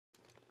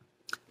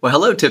Well,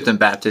 hello, Tipton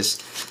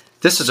Baptist.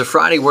 This is a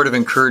Friday word of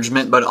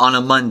encouragement, but on a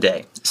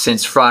Monday.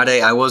 Since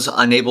Friday, I was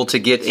unable to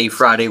get a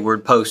Friday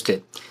word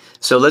posted.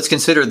 So let's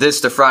consider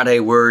this the Friday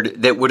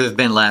word that would have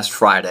been last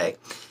Friday.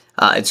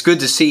 It's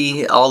good to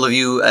see all of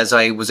you, as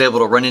I was able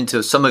to run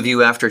into some of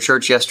you after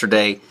church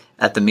yesterday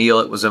at the meal.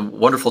 It was a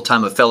wonderful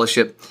time of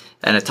fellowship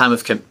and a time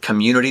of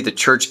community, the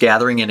church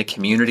gathering in a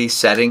community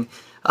setting.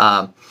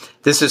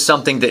 This is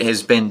something that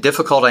has been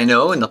difficult, I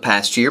know, in the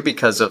past year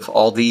because of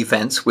all the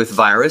events with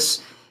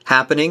virus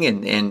happening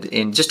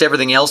and just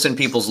everything else in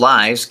people's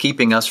lives,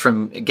 keeping us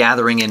from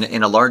gathering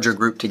in a larger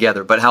group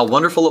together. But how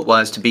wonderful it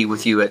was to be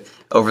with you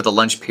over the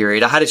lunch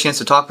period. I had a chance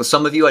to talk with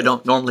some of you I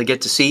don't normally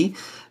get to see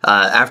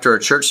after a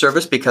church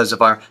service because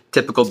of our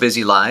typical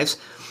busy lives.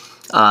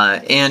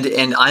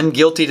 And I'm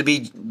guilty to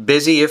be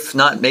busy, if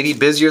not maybe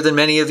busier than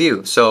many of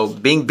you. So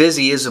being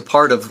busy is a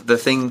part of the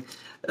thing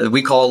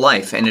we call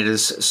life, and it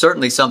is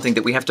certainly something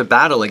that we have to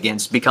battle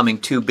against, becoming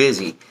too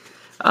busy.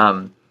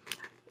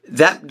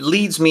 That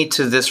leads me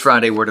to this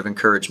Friday word of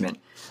encouragement.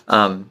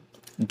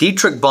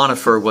 Dietrich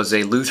Bonhoeffer was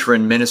a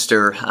Lutheran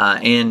minister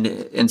and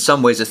in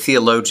some ways a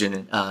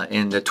theologian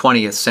in the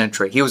 20th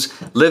century. He was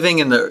born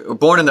in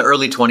the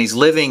early 20s,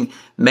 living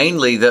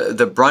mainly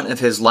the brunt of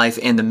his life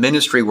in the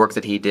ministry work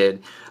that he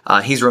did.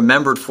 He's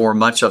remembered for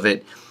much of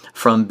it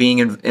from being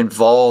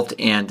involved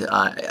and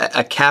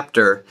a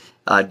captor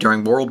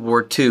during World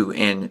War II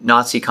in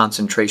Nazi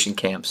concentration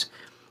camps.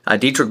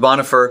 Dietrich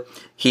Bonhoeffer,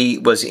 he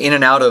was in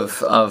and out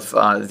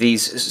of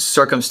these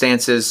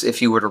circumstances.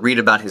 If you were to read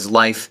about his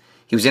life,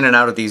 he was in and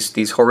out of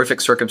these horrific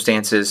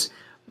circumstances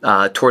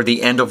toward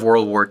the end of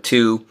World War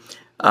II.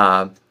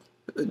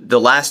 The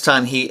last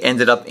time he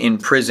ended up in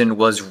prison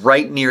was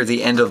right near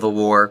the end of the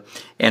war.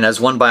 And as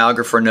one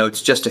biographer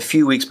notes, just a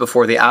few weeks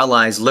before the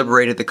Allies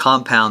liberated the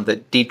compound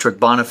that Dietrich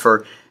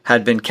Bonhoeffer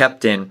had been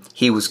kept in,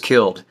 he was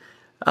killed.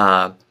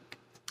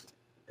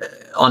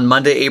 On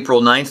Monday,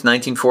 April 9th,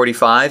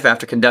 1945,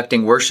 after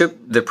conducting worship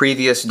the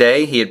previous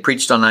day, he had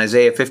preached on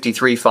Isaiah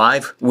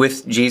 53:5,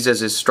 with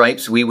Jesus'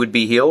 stripes we would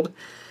be healed.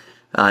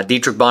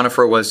 Dietrich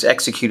Bonhoeffer was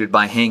executed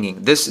by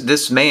hanging.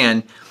 This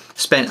man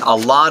spent a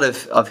lot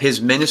of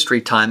his ministry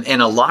time,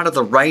 and a lot of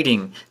the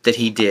writing that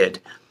he did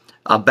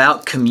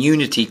about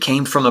community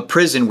came from a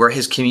prison where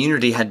his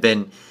community had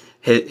been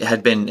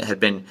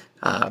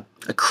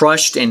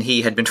crushed, and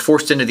he had been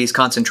forced into these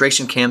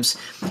concentration camps,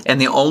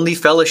 and the only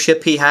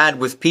fellowship he had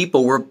with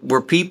people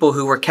were people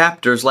who were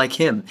captors like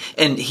him.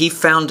 And he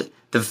found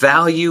the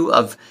value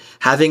of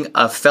having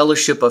a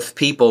fellowship of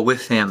people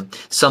with him,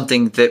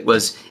 something that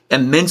was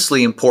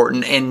immensely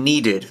important and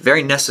needed,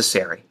 very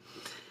necessary.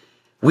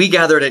 We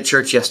gathered at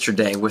church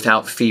yesterday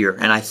without fear,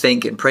 and I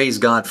thank and praise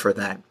God for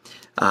that.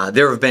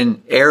 There have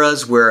been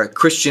eras where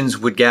Christians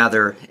would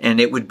gather,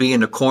 and it would be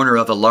in a corner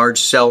of a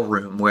large cell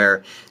room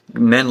where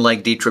men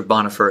like Dietrich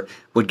Bonhoeffer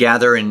would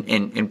gather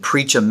and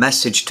preach a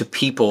message to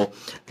people,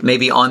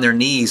 maybe on their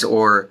knees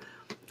or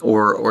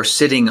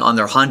sitting on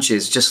their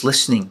haunches, just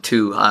listening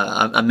to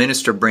a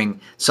minister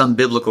bring some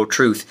biblical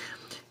truth.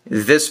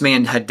 This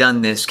man had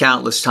done this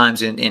countless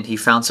times, and he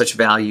found such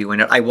value.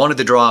 And I wanted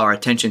to draw our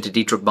attention to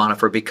Dietrich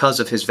Bonhoeffer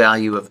because of his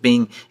value of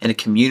being in a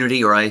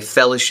community or a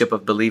fellowship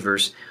of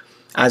believers,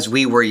 as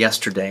we were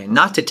yesterday, and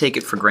not to take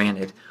it for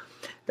granted.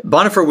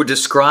 Bonhoeffer would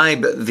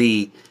describe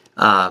the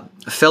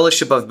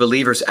fellowship of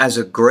believers as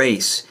a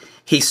grace.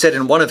 He said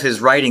in one of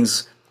his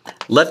writings,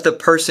 let the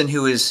person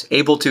who is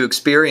able to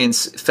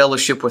experience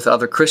fellowship with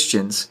other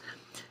Christians,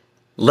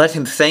 let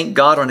him thank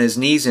God on his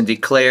knees and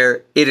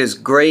declare, it is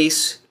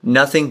grace,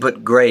 nothing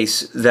but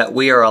grace, that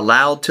we are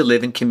allowed to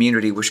live in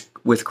community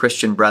with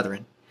Christian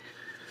brethren.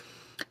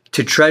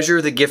 To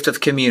treasure the gift of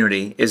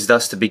community is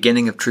thus the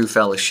beginning of true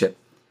fellowship.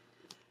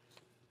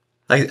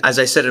 As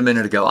I said a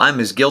minute ago, I'm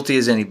as guilty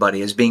as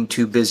anybody as being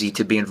too busy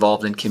to be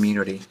involved in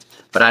community.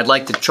 But I'd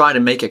like to try to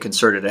make a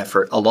concerted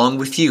effort, along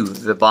with you,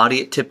 the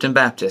body at Tipton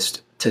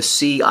Baptist, to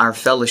see our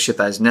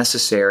fellowship as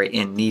necessary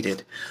and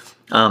needed.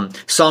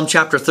 Psalm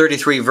chapter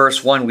 33,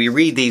 verse 1, we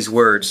read these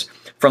words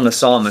from the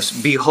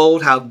psalmist,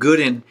 behold how good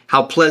and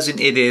how pleasant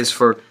it is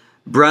for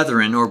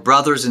brethren or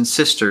brothers and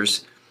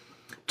sisters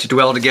to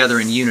dwell together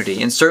in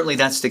unity. And certainly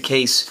that's the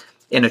case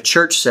in a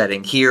church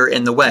setting here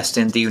in the West,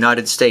 in the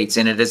United States,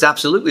 and it is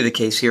absolutely the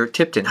case here at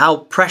Tipton. How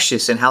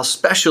precious and how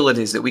special it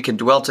is that we can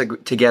dwell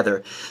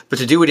together, but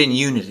to do it in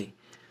unity.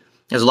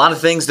 There's a lot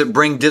of things that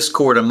bring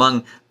discord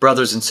among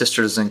brothers and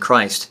sisters in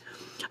Christ,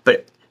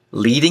 but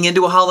leading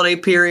into a holiday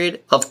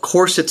period, of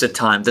course it's a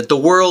time that the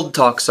world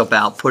talks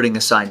about putting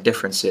aside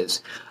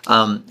differences.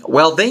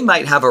 Well, they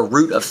might have a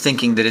root of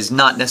thinking that is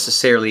not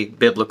necessarily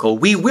biblical.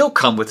 We will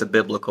come with a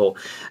biblical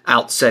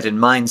outset and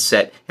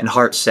mindset and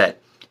heart set.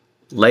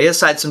 Lay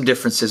aside some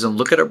differences and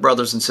look at our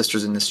brothers and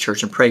sisters in this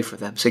church and pray for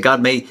them. Say,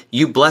 God, may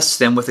you bless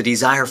them with a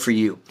desire for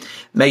you.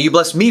 May you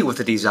bless me with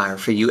a desire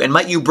for you. And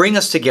might you bring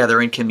us together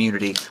in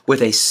community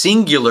with a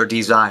singular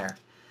desire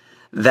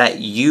that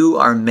you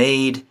are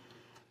made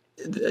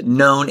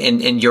known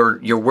and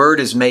your word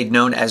is made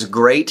known as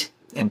great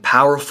and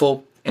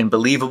powerful and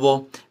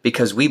believable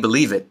because we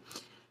believe it.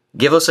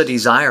 Give us a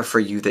desire for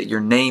you that your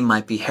name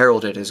might be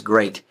heralded as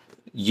great,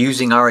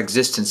 using our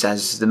existence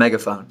as the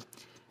megaphone.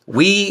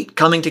 We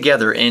coming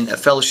together in a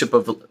fellowship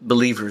of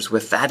believers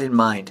with that in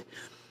mind,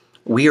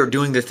 we are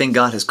doing the thing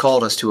God has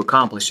called us to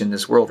accomplish in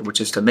this world, which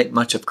is to make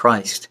much of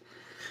Christ.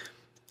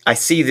 I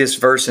see this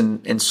verse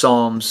in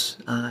Psalms,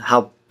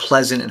 how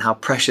pleasant and how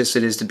precious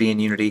it is to be in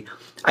unity.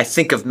 I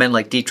think of men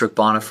like Dietrich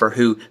Bonhoeffer,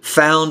 who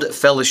found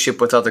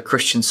fellowship with other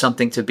Christians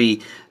something to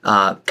be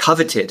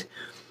coveted.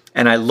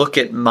 And I look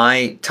at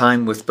my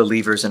time with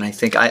believers and I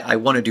think I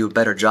want to do a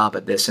better job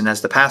at this. And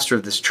as the pastor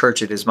of this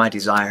church, it is my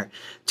desire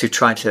to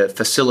try to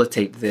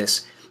facilitate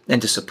this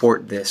and to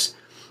support this.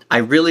 I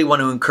really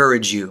want to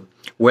encourage you,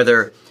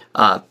 whether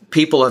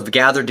people have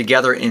gathered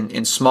together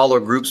in smaller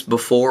groups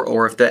before,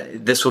 or if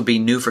this will be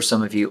new for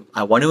some of you,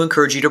 I want to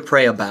encourage you to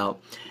pray about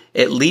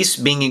at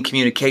least being in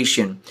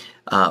communication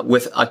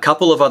with a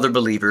couple of other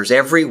believers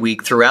every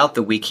week throughout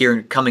the week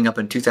here coming up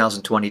in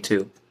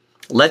 2022.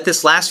 Let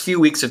this last few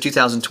weeks of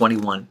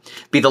 2021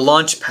 be the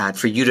launch pad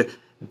for you to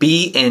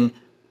be in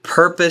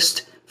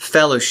purposed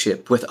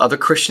fellowship with other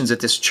Christians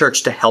at this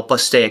church to help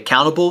us stay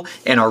accountable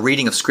in our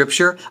reading of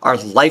Scripture, our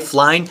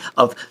lifeline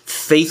of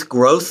faith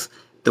growth,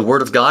 the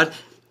Word of God,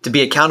 to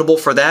be accountable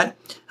for that,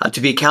 to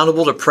be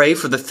accountable to pray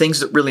for the things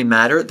that really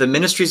matter. The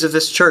ministries of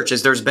this church,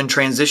 as there's been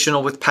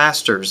transitional with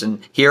pastors,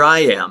 and here I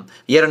am,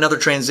 yet another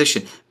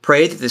transition.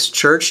 Pray that this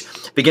church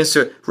begins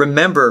to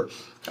remember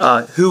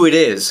who it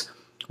is,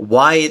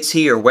 why it's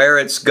here, where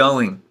it's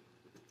going,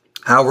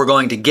 how we're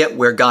going to get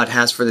where God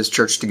has for this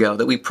church to go,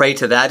 that we pray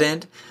to that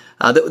end,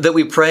 that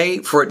we pray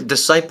for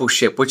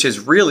discipleship, which is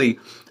really,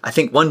 I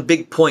think, one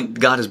big point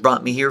God has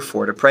brought me here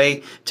for, to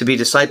pray to be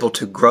discipled,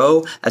 to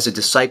grow as a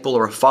disciple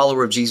or a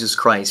follower of Jesus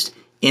Christ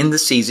in the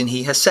season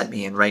He has set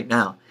me in right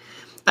now.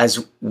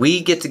 As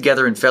we get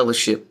together in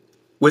fellowship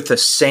with the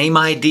same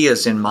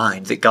ideas in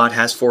mind that God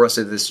has for us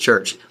at this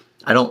church,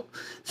 I don't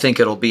think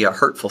it'll be a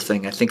hurtful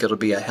thing. I think it'll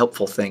be a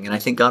helpful thing, and I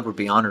think God would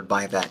be honored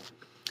by that.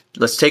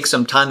 Let's take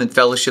some time in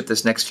fellowship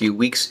this next few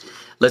weeks.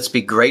 Let's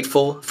be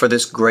grateful for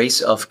this grace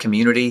of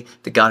community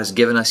that God has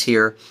given us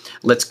here.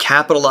 Let's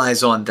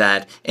capitalize on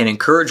that and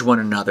encourage one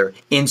another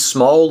in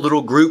small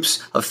little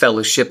groups of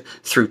fellowship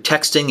through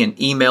texting and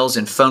emails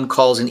and phone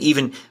calls and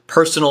even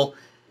personal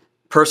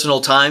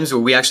times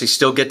where we actually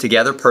still get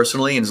together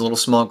personally in little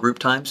small group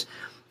times.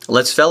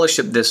 Let's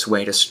fellowship this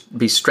way to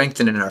be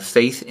strengthened in our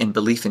faith and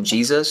belief in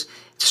Jesus,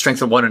 to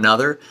strengthen one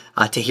another,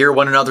 to hear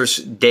one another's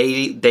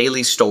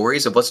daily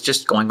stories of what's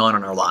just going on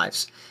in our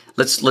lives.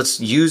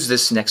 Let's use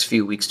this next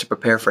few weeks to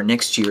prepare for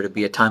next year to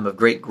be a time of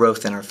great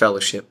growth in our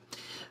fellowship.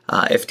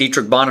 If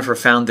Dietrich Bonhoeffer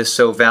found this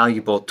so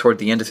valuable toward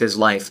the end of his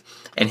life,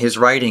 and his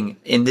writing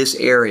in this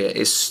area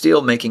is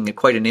still making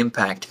quite an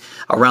impact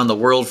around the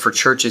world for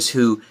churches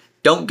who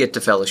don't get to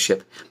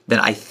fellowship, then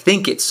I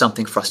think it's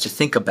something for us to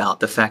think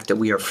about, the fact that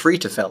we are free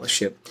to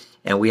fellowship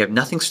and we have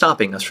nothing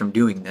stopping us from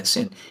doing this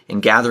and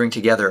gathering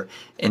together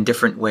in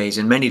different ways,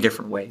 in many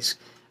different ways,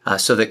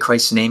 so that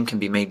Christ's name can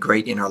be made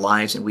great in our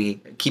lives and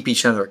we keep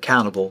each other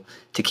accountable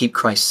to keep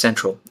Christ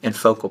central and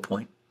focal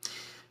point.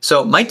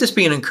 So might this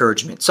be an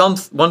encouragement? Psalm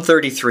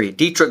 133,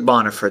 Dietrich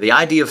Bonhoeffer, the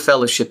idea of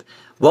fellowship,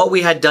 what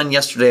we had done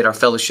yesterday at our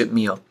fellowship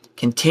meal,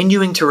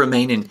 continuing to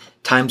remain in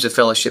times of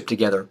fellowship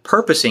together,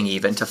 purposing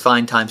even to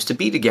find times to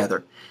be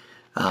together.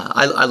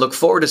 I look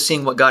forward to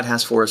seeing what God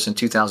has for us in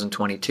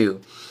 2022.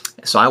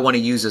 So I want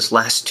to use this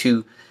last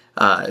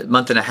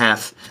month and a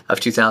half of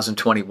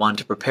 2021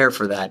 to prepare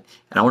for that.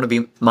 And I want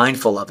to be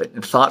mindful of it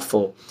and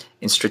thoughtful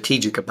and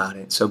strategic about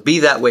it. So be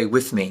that way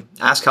with me.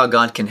 Ask how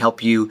God can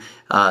help you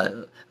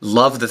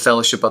love the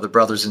fellowship of the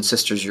brothers and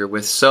sisters you're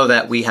with, so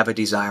that we have a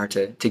desire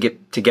to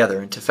get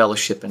together and to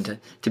fellowship and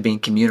to be in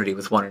community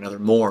with one another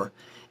more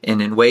and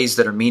in ways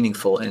that are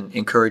meaningful and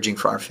encouraging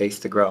for our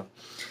faith to grow.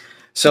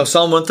 So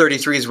Psalm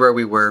 133 is where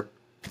we were.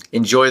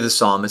 Enjoy the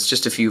psalm. It's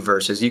just a few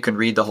verses. You can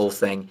read the whole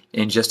thing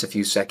in just a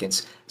few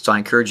seconds. So I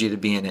encourage you to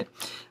be in it.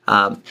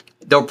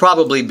 There'll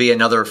probably be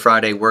another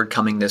Friday word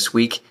coming this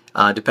week.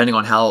 Depending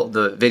on how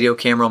the video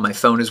camera on my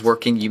phone is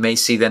working, you may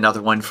see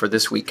another one for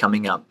this week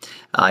coming up.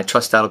 I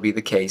trust that'll be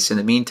the case. In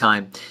the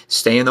meantime,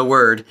 stay in the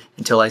Word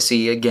until I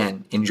see you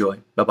again. Enjoy.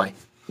 Bye-bye.